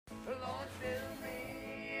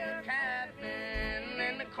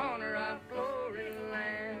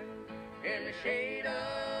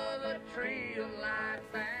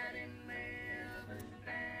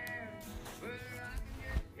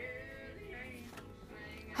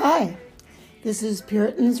Hi, this is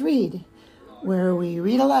Puritans Read, where we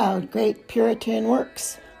read aloud great Puritan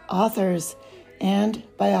works, authors, and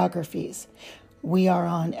biographies. We are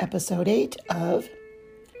on episode 8 of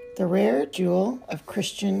The Rare Jewel of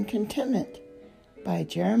Christian Contentment by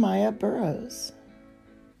Jeremiah Burroughs.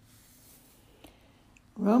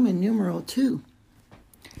 Roman numeral 2.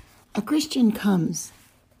 A Christian comes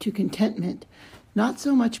to contentment not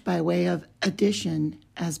so much by way of addition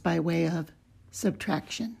as by way of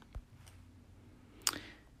subtraction.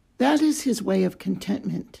 That is his way of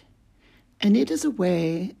contentment, and it is a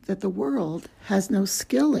way that the world has no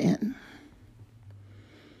skill in.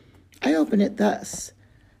 I open it thus,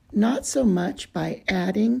 not so much by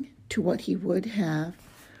adding to what he would have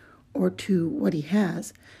or to what he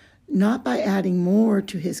has, not by adding more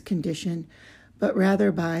to his condition, but rather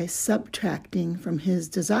by subtracting from his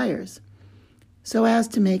desires, so as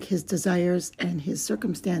to make his desires and his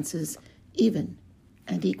circumstances even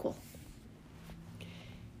and equal.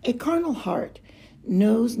 A carnal heart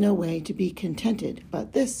knows no way to be contented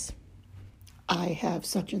but this: I have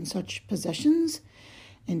such and such possessions,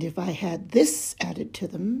 and if I had this added to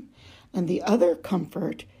them, and the other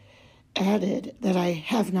comfort added that I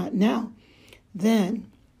have not now, then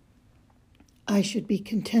I should be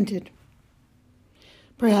contented.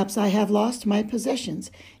 Perhaps I have lost my possessions.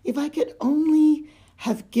 If I could only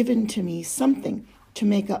have given to me something to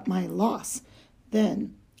make up my loss,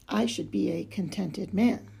 then I should be a contented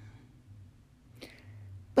man.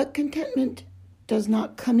 But contentment does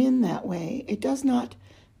not come in that way. It does not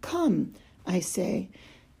come, I say,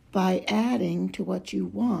 by adding to what you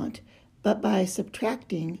want, but by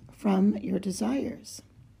subtracting from your desires.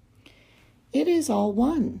 It is all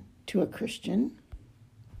one to a Christian.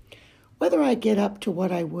 Whether I get up to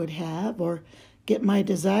what I would have or get my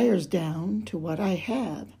desires down to what I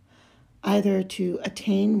have, either to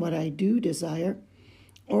attain what I do desire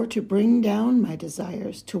or to bring down my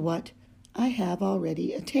desires to what I have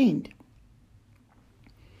already attained.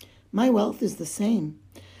 My wealth is the same,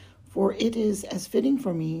 for it is as fitting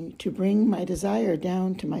for me to bring my desire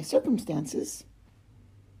down to my circumstances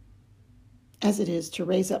as it is to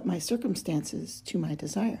raise up my circumstances to my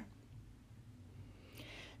desire.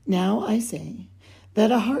 Now I say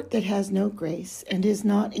that a heart that has no grace and is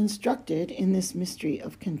not instructed in this mystery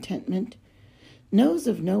of contentment knows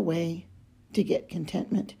of no way to get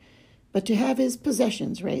contentment, but to have his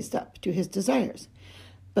possessions raised up to his desires.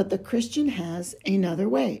 But the Christian has another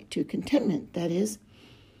way to contentment, that is,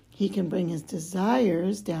 he can bring his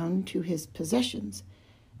desires down to his possessions,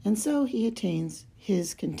 and so he attains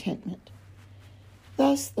his contentment.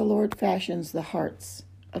 Thus the Lord fashions the hearts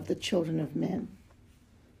of the children of men.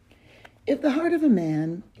 If the heart of a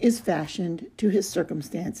man is fashioned to his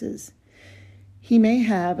circumstances, he may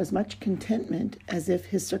have as much contentment as if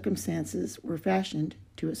his circumstances were fashioned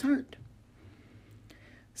to his heart.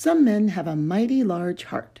 Some men have a mighty large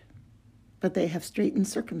heart, but they have straitened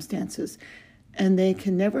circumstances, and they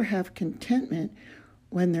can never have contentment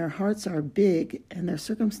when their hearts are big and their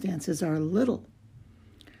circumstances are little.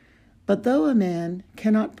 But though a man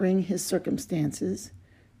cannot bring his circumstances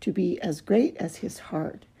to be as great as his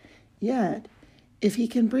heart, yet, if he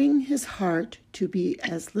can bring his heart to be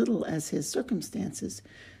as little as his circumstances,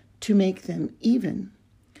 to make them even,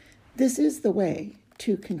 this is the way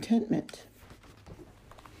to contentment.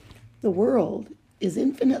 The world is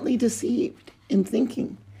infinitely deceived in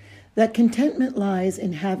thinking that contentment lies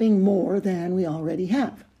in having more than we already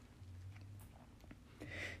have.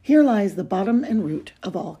 Here lies the bottom and root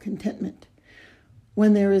of all contentment,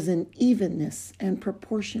 when there is an evenness and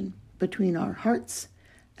proportion between our hearts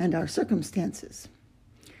and our circumstances.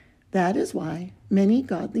 That is why many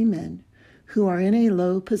godly men who are in a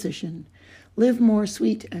low position live more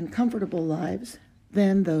sweet and comfortable lives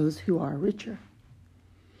than those who are richer.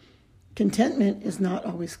 Contentment is not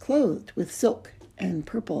always clothed with silk and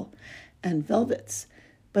purple and velvets,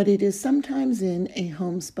 but it is sometimes in a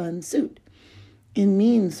homespun suit, in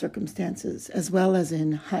mean circumstances as well as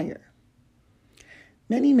in higher.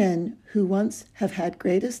 Many men who once have had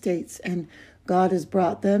great estates and God has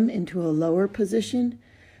brought them into a lower position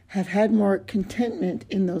have had more contentment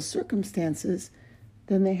in those circumstances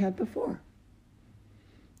than they had before.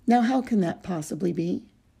 Now, how can that possibly be?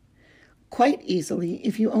 Quite easily,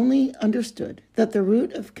 if you only understood that the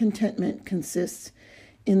root of contentment consists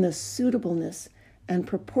in the suitableness and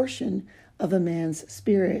proportion of a man's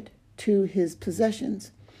spirit to his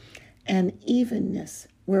possessions, and evenness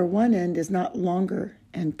where one end is not longer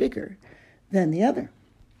and bigger than the other.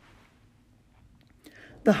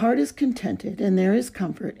 The heart is contented, and there is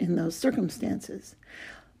comfort in those circumstances.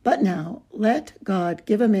 But now let God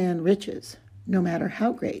give a man riches, no matter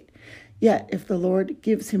how great. Yet if the Lord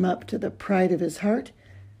gives him up to the pride of his heart,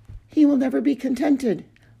 he will never be contented.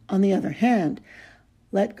 On the other hand,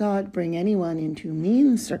 let God bring anyone into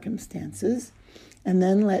mean circumstances, and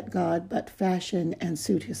then let God but fashion and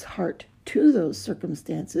suit his heart to those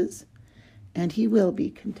circumstances, and he will be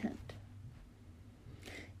content.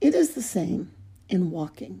 It is the same in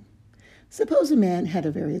walking. Suppose a man had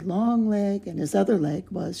a very long leg and his other leg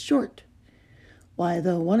was short. Why,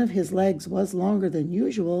 though one of his legs was longer than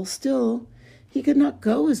usual, still he could not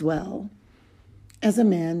go as well as a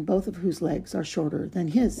man both of whose legs are shorter than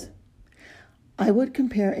his. I would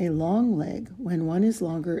compare a long leg, when one is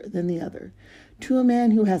longer than the other, to a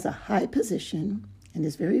man who has a high position and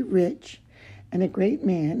is very rich and a great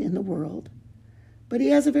man in the world. But he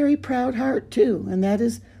has a very proud heart too, and that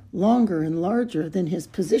is longer and larger than his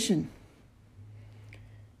position.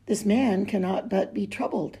 This man cannot but be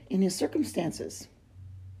troubled in his circumstances.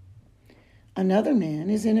 Another man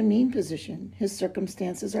is in a mean position. His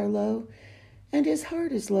circumstances are low, and his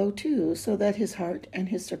heart is low too, so that his heart and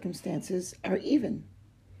his circumstances are even.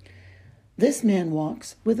 This man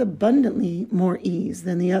walks with abundantly more ease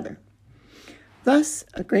than the other. Thus,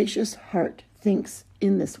 a gracious heart thinks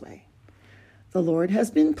in this way: the Lord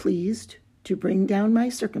has been pleased to bring down my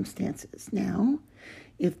circumstances. Now,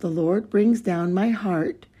 if the Lord brings down my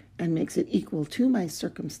heart and makes it equal to my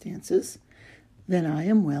circumstances, then I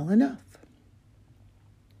am well enough.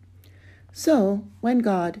 So, when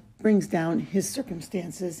God brings down his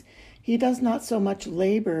circumstances, he does not so much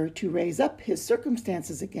labor to raise up his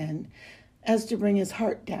circumstances again as to bring his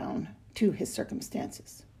heart down to his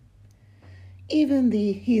circumstances. Even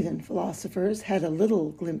the heathen philosophers had a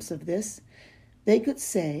little glimpse of this. They could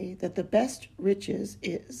say that the best riches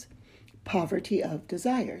is poverty of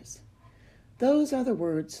desires. Those are the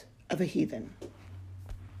words of a heathen.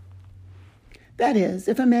 That is,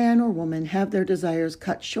 if a man or woman have their desires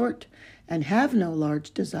cut short and have no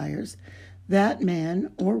large desires, that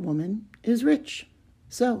man or woman is rich.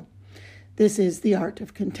 So, this is the art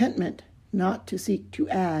of contentment, not to seek to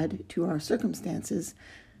add to our circumstances,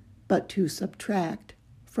 but to subtract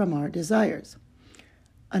from our desires.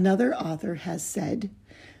 Another author has said,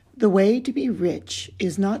 "The way to be rich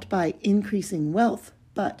is not by increasing wealth,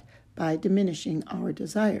 but by diminishing our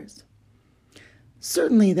desires."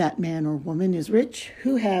 Certainly that man or woman is rich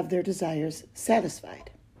who have their desires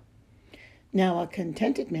satisfied. Now a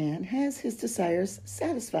contented man has his desires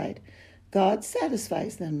satisfied. God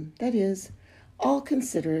satisfies them. That is, all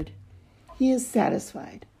considered, he is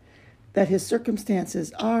satisfied that his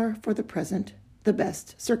circumstances are, for the present, the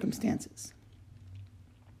best circumstances.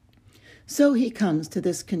 So he comes to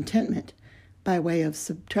this contentment by way of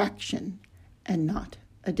subtraction and not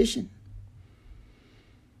addition.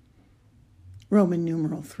 Roman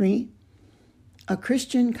numeral 3. A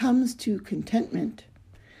Christian comes to contentment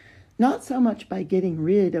not so much by getting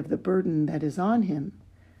rid of the burden that is on him,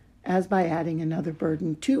 as by adding another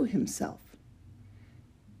burden to himself.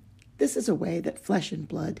 This is a way that flesh and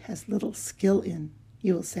blood has little skill in.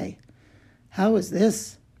 You will say, "How is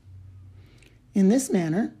this?" In this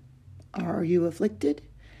manner, are you afflicted?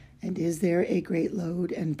 And is there a great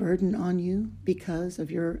load and burden on you because of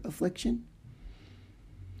your affliction?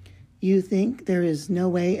 You think there is no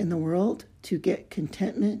way in the world to get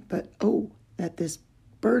contentment, but oh, that this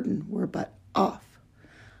burden were but off.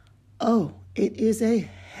 Oh, it is a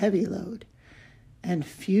heavy load, and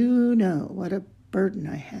few know what a burden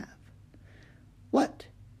I have. What?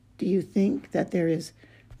 Do you think that there is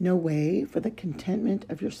no way for the contentment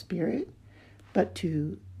of your spirit but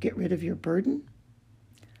to get rid of your burden?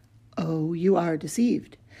 Oh, you are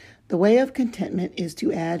deceived. The way of contentment is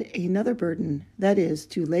to add another burden, that is,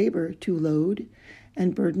 to labor, to load,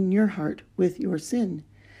 and burden your heart with your sin.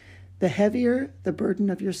 The heavier the burden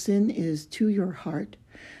of your sin is to your heart,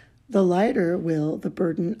 the lighter will the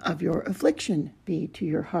burden of your affliction be to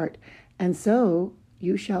your heart, and so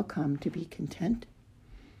you shall come to be content.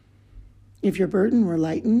 If your burden were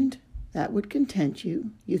lightened, that would content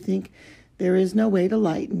you. You think there is no way to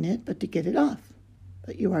lighten it but to get it off,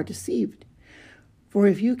 but you are deceived. For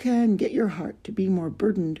if you can get your heart to be more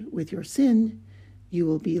burdened with your sin, you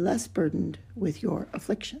will be less burdened with your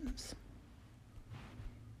afflictions.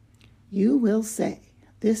 You will say,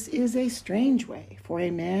 this is a strange way for a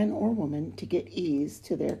man or woman to get ease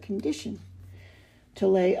to their condition, to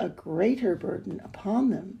lay a greater burden upon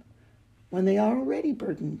them when they are already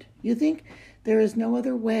burdened. You think there is no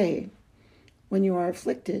other way when you are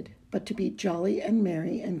afflicted but to be jolly and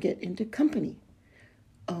merry and get into company.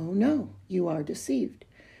 Oh no, you are deceived.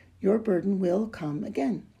 Your burden will come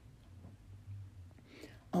again.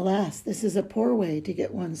 Alas, this is a poor way to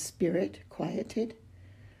get one's spirit quieted.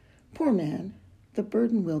 Poor man, the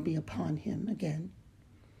burden will be upon him again.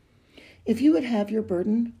 If you would have your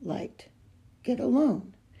burden light, get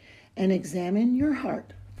alone and examine your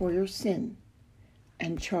heart for your sin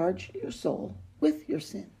and charge your soul with your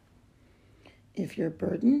sin. If your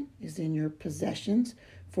burden is in your possessions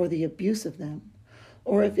for the abuse of them,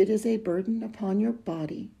 or if it is a burden upon your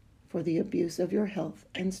body for the abuse of your health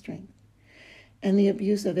and strength, and the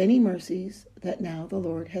abuse of any mercies that now the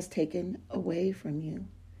Lord has taken away from you,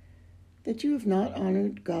 that you have not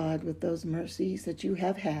honored God with those mercies that you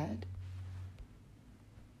have had,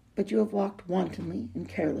 but you have walked wantonly and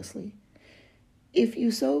carelessly, if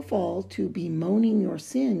you so fall to bemoaning your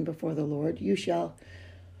sin before the Lord, you shall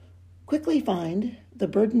quickly find the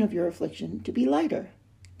burden of your affliction to be lighter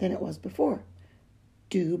than it was before.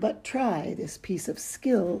 Do but try this piece of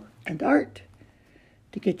skill and art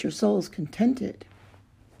to get your souls contented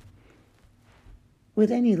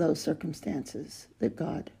with any low circumstances that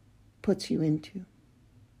God puts you into.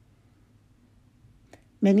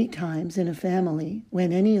 Many times in a family,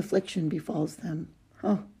 when any affliction befalls them,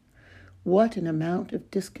 what an amount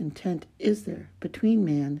of discontent is there between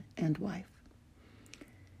man and wife.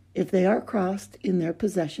 If they are crossed in their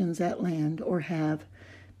possessions at land, or have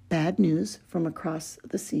bad news from across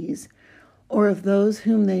the seas, or if those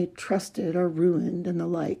whom they trusted are ruined and the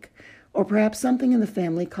like, or perhaps something in the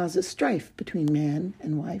family causes strife between man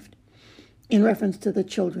and wife in reference to the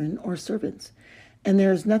children or servants, and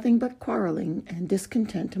there is nothing but quarreling and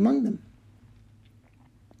discontent among them.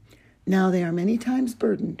 Now they are many times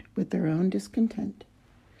burdened with their own discontent,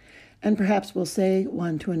 and perhaps will say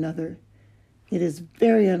one to another, "It is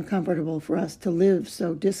very uncomfortable for us to live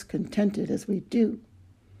so discontented as we do."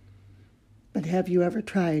 But have you ever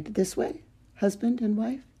tried this way, husband and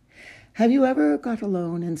wife? Have you ever got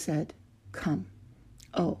alone and said, "Come,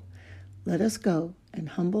 let us go and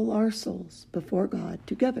humble our souls before God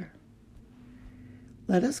together.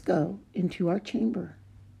 Let us go into our chamber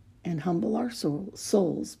and humble our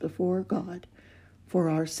souls before God for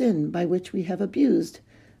our sin by which we have abused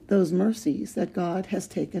those mercies that God has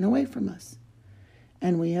taken away from us,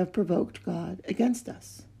 and we have provoked God against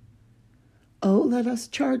us. Let us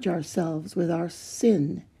charge ourselves with our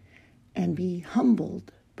sin and be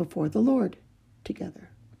humbled before the Lord together."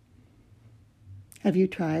 Have you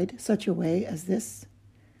tried such a way as this?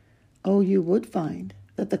 You would find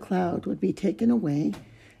that the cloud would be taken away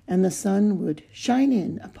and the sun would shine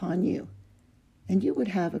in upon you, and you would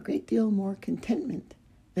have a great deal more contentment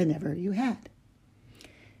than ever you had.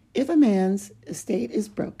 If a man's estate is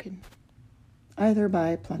broken, either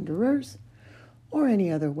by plunderers or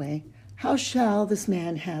any other way, how shall this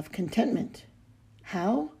man have contentment?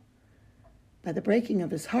 How? By the breaking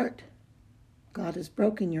of his heart. God has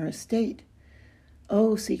broken your estate.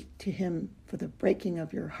 Seek to him for the breaking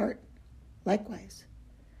of your heart likewise.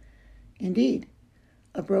 Indeed,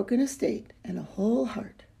 a broken estate and a whole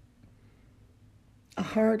heart, a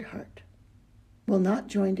hard heart, will not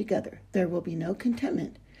join together. There will be no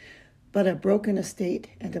contentment, but a broken estate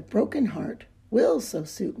and a broken heart will so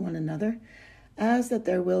suit one another as that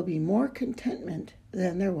there will be more contentment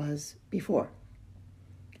than there was before.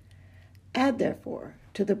 Add, therefore,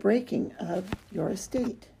 to the breaking of your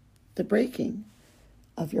estate, the breaking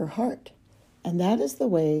of your heart, and that is the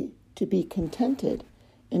way to be contented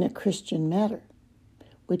in a Christian matter,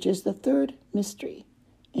 which is the third mystery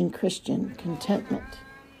in Christian contentment.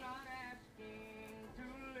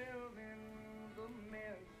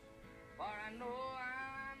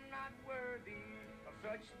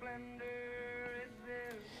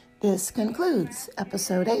 This concludes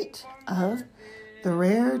episode 8 of The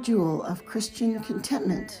Rare Jewel of Christian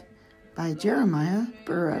Contentment by Jeremiah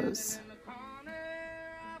Burroughs.